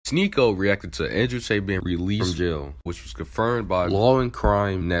Sneako reacted to Andrew Tate being released from jail, which was confirmed by Law and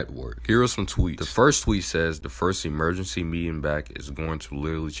Crime Network. Here are some tweets. The first tweet says, the first emergency meeting back is going to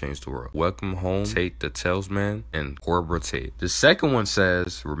literally change the world. Welcome home, Tate the Talesman and Cobra Tate. The second one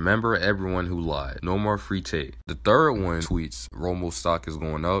says, remember everyone who lied. No more free Tate. The third one tweets, Rumble stock is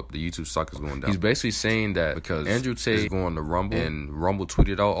going up, the YouTube stock is going down. He's basically saying that because Andrew Tate is going to Rumble and Rumble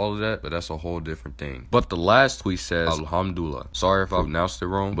tweeted out all of that, but that's a whole different thing. But the last tweet says, Alhamdulillah. Sorry if I pronounced it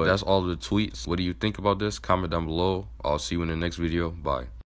wrong, but that's all of the tweets. What do you think about this? Comment down below. I'll see you in the next video. Bye.